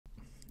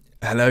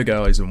Hello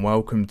guys, and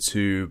welcome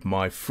to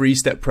my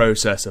 3-step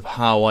process of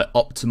how I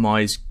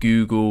optimize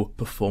Google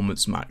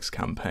Performance Max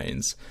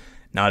campaigns.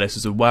 Now this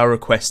is a well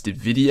requested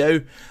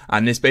video,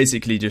 and this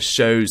basically just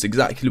shows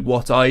exactly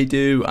what I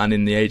do and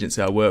in the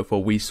agency I work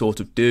for we sort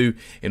of do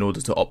in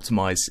order to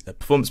optimize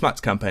Performance Max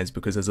campaigns,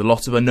 because there's a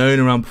lot of unknown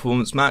around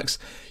Performance Max.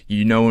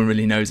 No one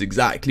really knows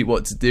exactly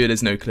what to do.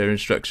 There's no clear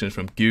instructions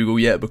from Google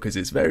yet because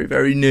it's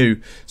very new,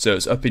 so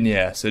it's up in the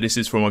air. So this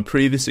is from my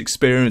previous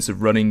experience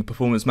of running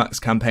Performance Max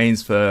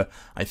campaigns for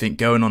I think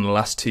going on the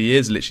last 2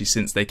 years, literally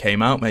since they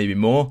came out, maybe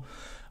more,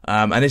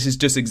 and this is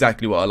just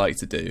exactly what I like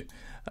to do.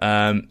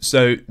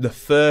 So the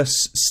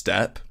first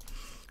step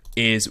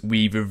is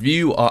we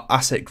review our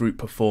asset group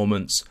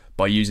performance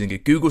by using a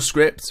Google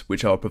script,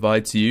 which I'll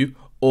provide to you,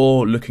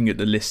 or looking at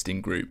the listing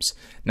groups.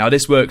 Now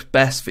this works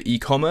best for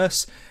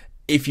e-commerce.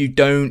 If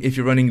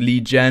you're running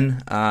lead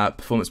gen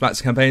Performance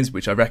Max campaigns,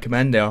 which I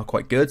recommend, they are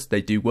quite good,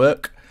 they do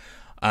work,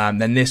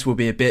 then this will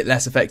be a bit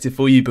less effective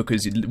for you,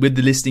 because with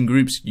the listing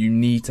groups you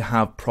need to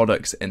have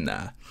products in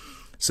there.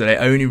 So it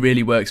only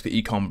really works for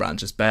e-com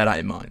brands, just bear that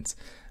in mind.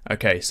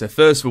 Okay, so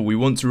first of all, we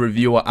want to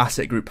review our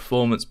asset group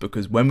performance,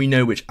 because when we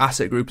know which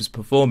asset group is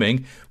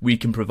performing, we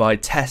can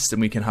provide tests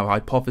and we can have a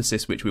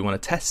hypothesis which we want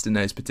to test in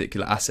those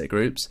particular asset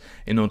groups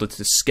in order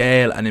to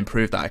scale and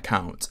improve that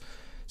account.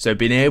 So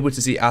being able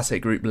to see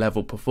asset group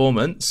level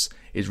performance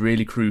is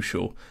really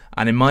crucial.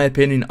 And in my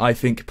opinion, I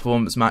think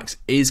Performance Max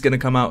is going to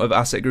come out of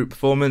asset group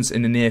performance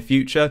in the near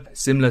future,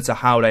 similar to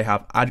how they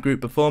have ad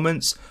group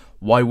performance.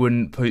 Why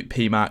wouldn't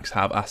PMax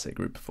have asset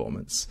group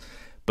performance?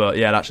 But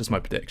yeah, that's just my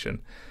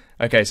prediction.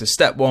 Okay, so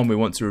step one, we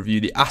want to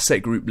review the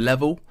asset group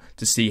level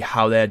to see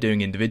how they're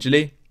doing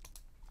individually.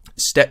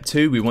 Step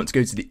two, we want to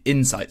go to the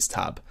Insights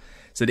tab.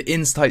 So the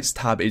Insights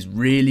tab is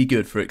really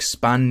good for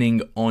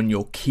expanding on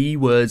your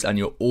keywords and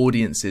your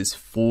audiences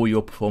for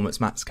your Performance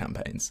Max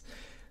campaigns.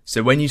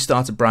 So when you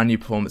start a brand new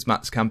Performance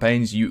Max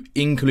campaigns, you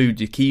include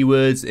your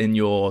keywords in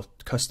your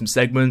custom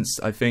segments,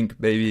 I think,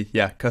 maybe,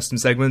 yeah, custom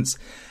segments.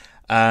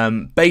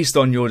 Based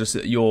on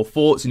your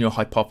thoughts and your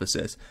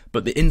hypothesis,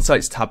 but the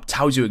Insights tab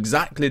tells you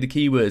exactly the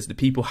keywords that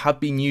people have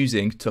been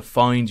using to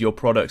find your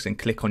products and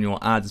click on your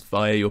ads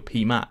via your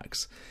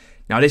PMax.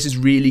 Now this is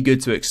really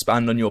good to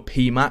expand on your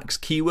PMax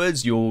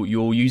keywords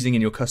you're using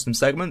in your custom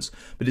segments,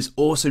 but it's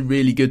also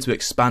really good to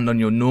expand on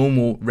your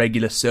normal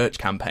regular search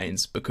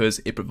campaigns,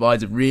 because it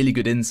provides a really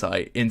good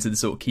insight into the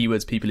sort of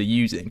keywords people are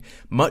using,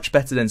 much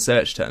better than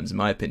search terms in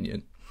my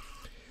opinion.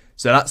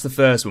 So that's the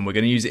first one. We're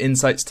going to use the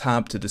Insights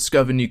tab to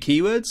discover new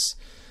keywords.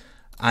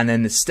 And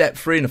then the step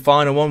 3 and the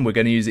final one, we're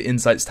going to use the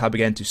Insights tab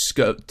again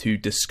to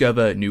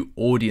discover new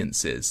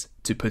audiences,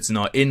 to put in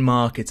our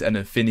in-market and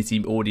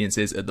affinity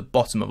audiences at the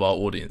bottom of our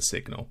audience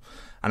signal.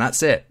 And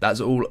that's it.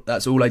 That's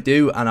all I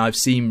do, and I've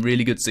seen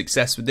really good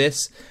success with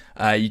this.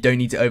 You don't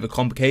need to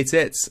overcomplicate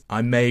it.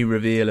 I may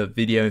reveal a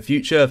video in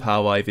future of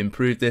how I've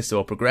improved this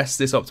or progressed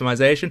this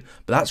optimization,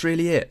 but that's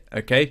really it,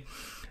 okay?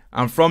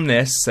 And from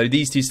this, so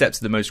these 2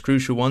 steps are the most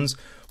crucial ones.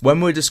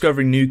 When we're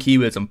discovering new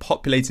keywords and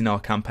populating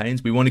our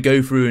campaigns, we want to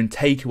go through and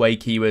take away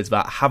keywords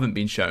that haven't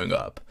been showing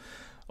up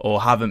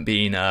or haven't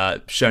been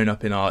shown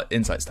up in our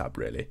Insights tab,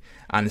 really.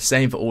 And the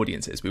same for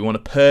audiences. We want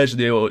to purge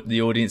the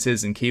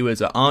audiences and keywords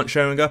that aren't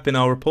showing up in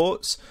our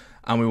reports,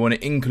 and we want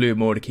to include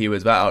more of the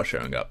keywords that are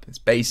showing up. It's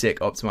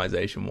basic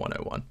optimization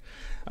 101.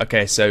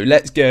 Okay, so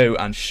let's go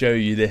and show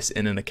you this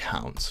in an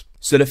account.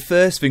 So the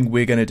first thing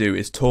we're going to do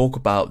is talk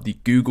about the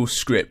Google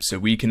script so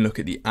we can look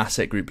at the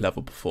asset group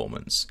level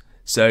performance.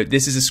 So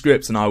this is a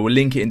script and I will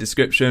link it in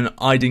description.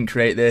 I didn't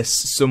create this,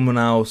 someone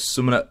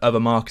other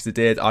marketer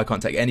did. I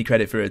can't take any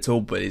credit for it at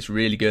all, but it's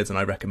really good and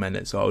I recommend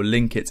it. So I'll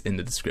link it in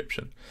the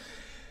description.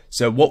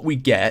 So what we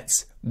get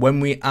when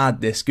we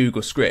add this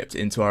Google script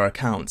into our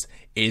account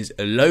is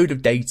a load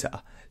of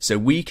data. So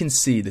we can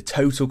see the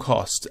total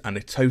cost and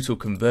the total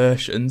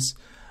conversions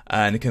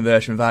and the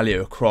conversion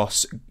value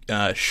across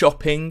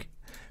shopping,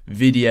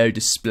 video,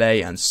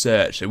 display and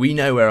search. So we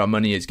know where our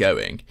money is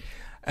going.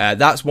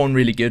 That's one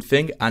really good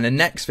thing. And the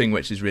next thing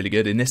which is really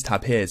good in this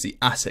tab here is the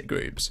asset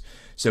groups.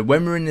 So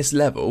when we're in this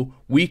level,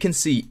 we can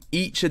see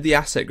each of the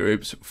asset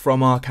groups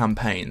from our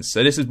campaigns.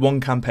 So this is one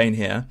campaign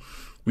here.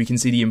 We can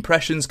see the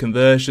impressions,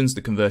 conversions,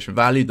 the conversion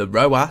value, the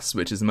ROAS,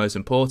 which is the most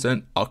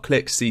important, our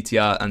clicks,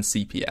 CTR and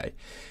CPA.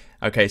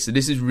 Okay, so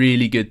this is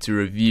really good to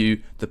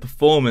review the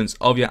performance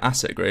of your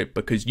asset group,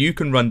 because you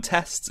can run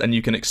tests and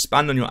you can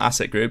expand on your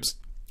asset groups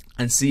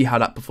and see how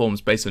that performs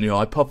based on your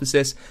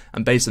hypothesis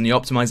and based on the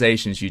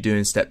optimizations you do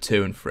in step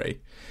 2 and 3.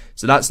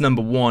 So that's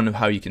number 1 of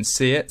how you can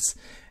see it.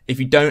 If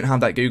you don't have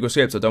that Google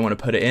script or don't want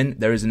to put it in,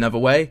 there is another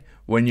way.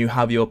 When you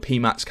have your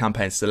PMax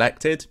campaign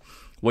selected,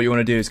 what you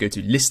want to do is go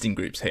to listing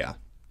groups here.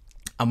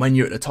 And when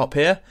you're at the top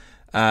here,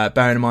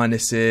 bearing in mind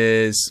this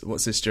is,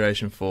 what's this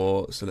duration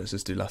for? So let's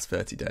just do last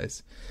 30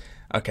 days.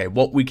 Okay,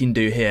 what we can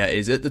do here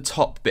is at the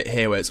top bit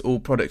here where it's all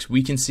products,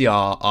 we can see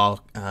our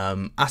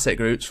asset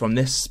groups from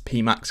this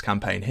PMax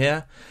campaign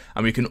here,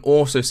 and we can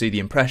also see the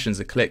impressions,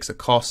 the clicks, the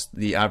cost,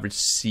 the average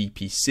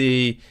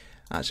CPC.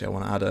 Actually, I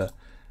want to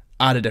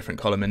add a different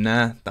column in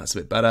there. That's a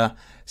bit better.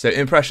 So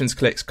impressions,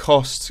 clicks,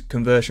 cost,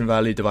 conversion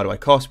value divided by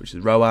cost, which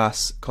is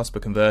ROAS, cost per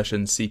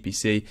conversion,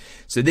 CPC.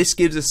 So this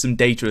gives us some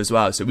data as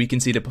well, so we can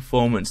see the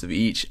performance of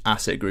each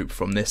asset group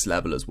from this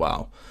level as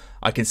well.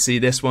 I can see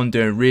this one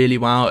doing really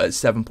well at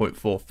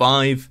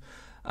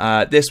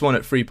 7.45. This one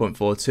at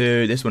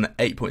 3.42, this one at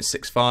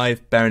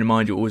 8.65. Bearing in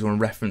mind you always want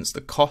to reference the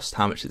cost,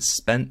 how much it's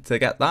spent to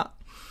get that.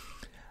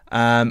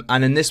 And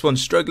then this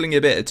one's struggling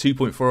a bit at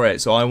 2.48,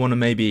 so I want to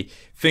maybe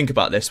think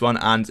about this one,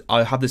 and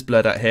I have this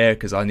blurred out here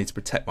because I need to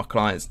protect my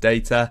client's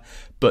data,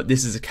 but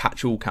this is a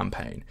catch-all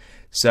campaign.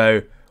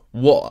 So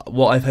what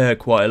I've heard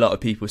quite a lot of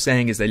people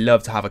saying is they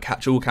love to have a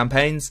catch-all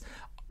campaigns.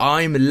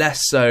 I'm less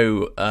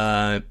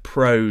so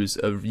pros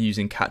of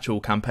using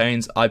catch-all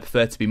campaigns. I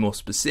prefer to be more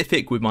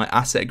specific with my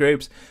asset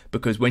groups,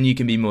 because when you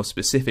can be more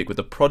specific with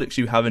the products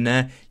you have in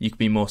there, you can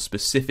be more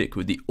specific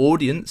with the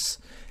audience,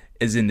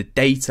 as in the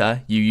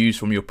data you use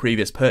from your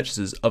previous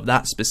purchases of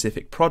that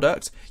specific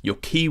product, your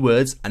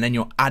keywords, and then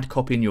your ad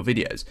copy in your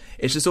videos.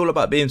 It's just all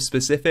about being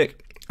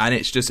specific, and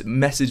it's just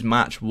message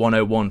match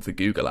 101 for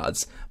Google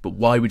Ads. But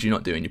why would you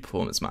not do it in your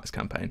Performance Max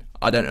campaign?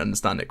 I don't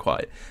understand it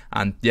quite.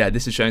 And yeah,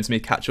 this is showing to me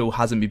catch-all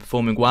hasn't been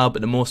performing well,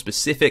 but the more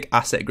specific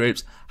asset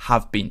groups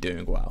have been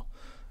doing well.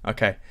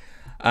 Okay.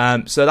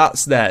 So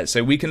that's there.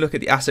 So we can look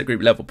at the asset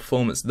group level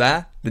performance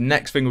there. The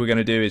next thing we're going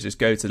to do is just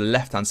go to the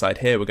left hand side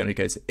here. We're going to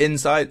go to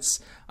Insights,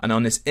 and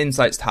on this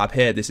Insights tab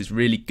here, this is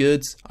really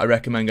good. I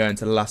recommend going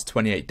to the last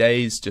 28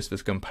 days just for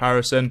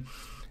comparison.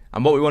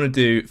 And what we want to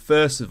do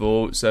first of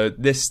all, so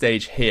this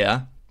stage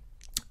here,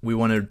 we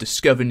want to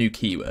discover new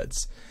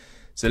keywords.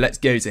 So let's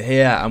go to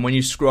here, and when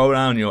you scroll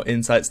down your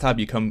Insights tab,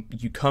 you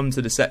come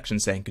to the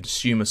section saying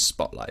Consumer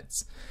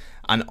Spotlights.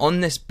 And on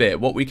this bit,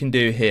 what we can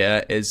do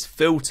here is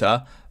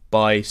filter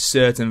by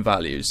certain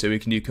values. So we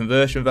can do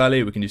conversion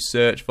value, we can do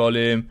search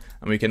volume,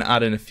 and we can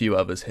add in a few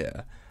others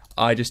here.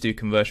 I just do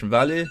conversion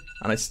value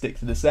and I stick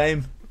to the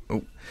same.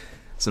 Oh,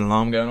 it's an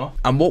alarm going off.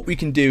 And what we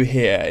can do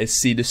here is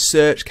see the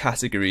search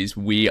categories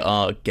we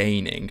are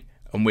gaining,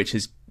 and which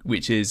is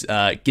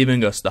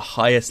giving us the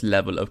highest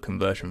level of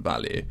conversion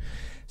value.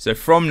 So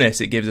from this,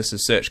 it gives us a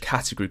search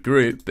category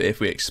group, but if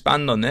we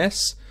expand on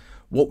this,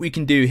 what we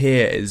can do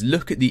here is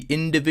look at the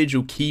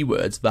individual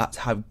keywords that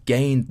have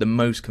gained the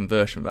most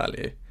conversion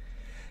value.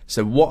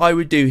 So what I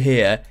would do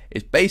here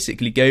is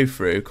basically go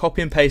through,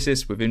 copy and paste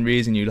this within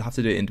reason, you'll have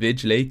to do it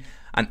individually,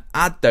 and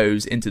add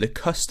those into the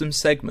custom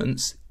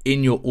segments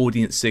in your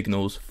audience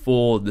signals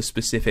for the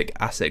specific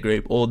asset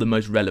group or the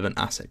most relevant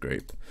asset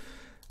group.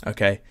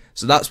 Okay,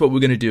 so that's what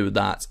we're going to do with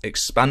that.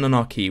 Expand on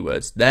our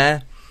keywords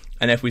there,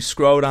 and if we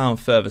scroll down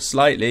further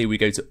slightly, we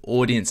go to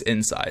Audience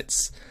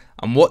Insights.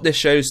 And what this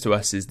shows to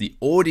us is the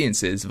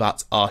audiences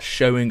that are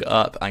showing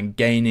up and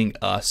gaining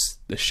us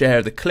the share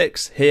of the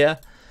clicks here,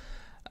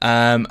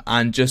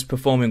 and just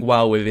performing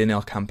well within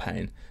our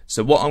campaign.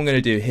 So what I'm going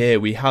to do here,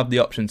 we have the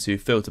option to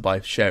filter by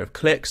share of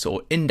clicks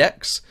or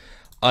index.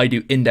 I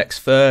do index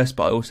first,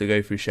 but I also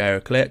go through share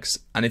of clicks.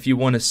 And if you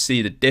want to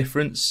see the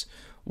difference,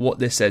 what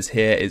this says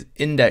here is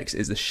index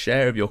is the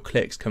share of your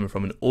clicks coming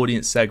from an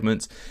audience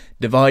segment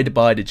divided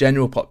by the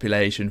general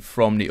population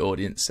from the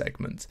audience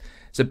segment.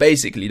 So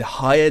basically, the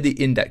higher the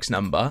index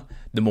number,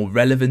 the more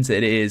relevant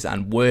it is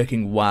and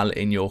working well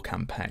in your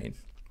campaign.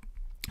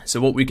 So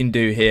what we can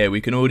do here,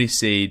 we can already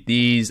see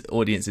these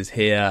audiences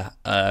here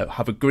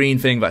have a green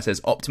thing that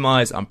says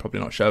optimize. I'm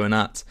probably not showing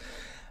that.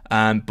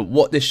 But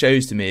what this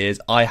shows to me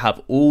is I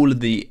have all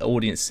of the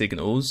audience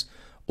signals,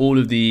 all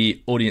of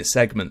the audience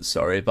segments,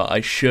 sorry, that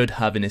I should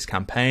have in this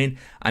campaign.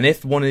 And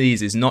if one of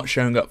these is not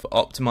showing up for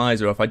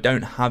optimize, or if I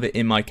don't have it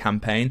in my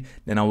campaign,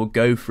 then I will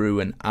go through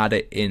and add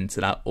it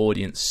into that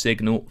audience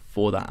signal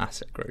for that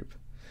asset group.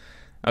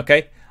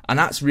 Okay. And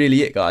that's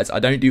really it, guys. I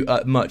don't do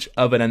much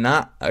other than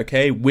that,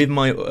 okay? With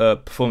my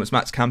Performance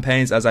Max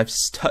campaigns, as I've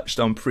touched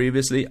on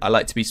previously, I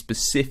like to be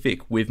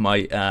specific with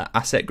my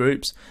asset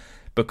groups,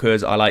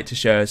 because I like to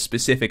share a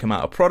specific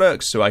amount of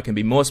products, so I can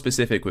be more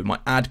specific with my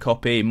ad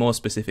copy, more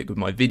specific with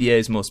my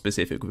videos, more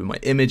specific with my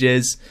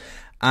images,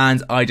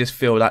 and I just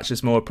feel that's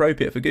just more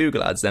appropriate for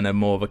Google Ads than a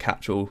more of a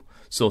catch-all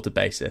sort of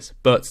basis.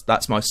 But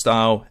that's my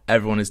style.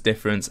 Everyone is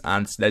different,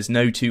 and there's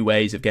no two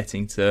ways of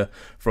getting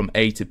from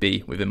A to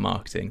B within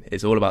marketing.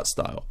 It's all about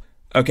style.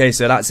 Okay,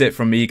 so that's it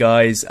from me,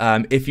 guys.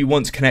 If you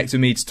want to connect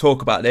with me to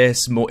talk about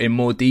this in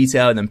more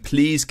detail, then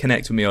please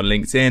connect with me on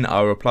LinkedIn.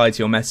 I'll reply to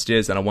your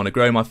messages, and I want to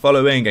grow my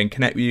following and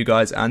connect with you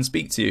guys and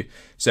speak to you.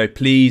 So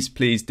please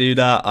do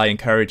that. I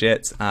encourage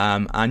it.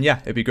 And yeah,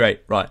 it'd be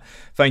great. Right.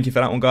 Thank you for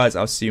that one, guys.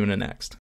 I'll see you in the next.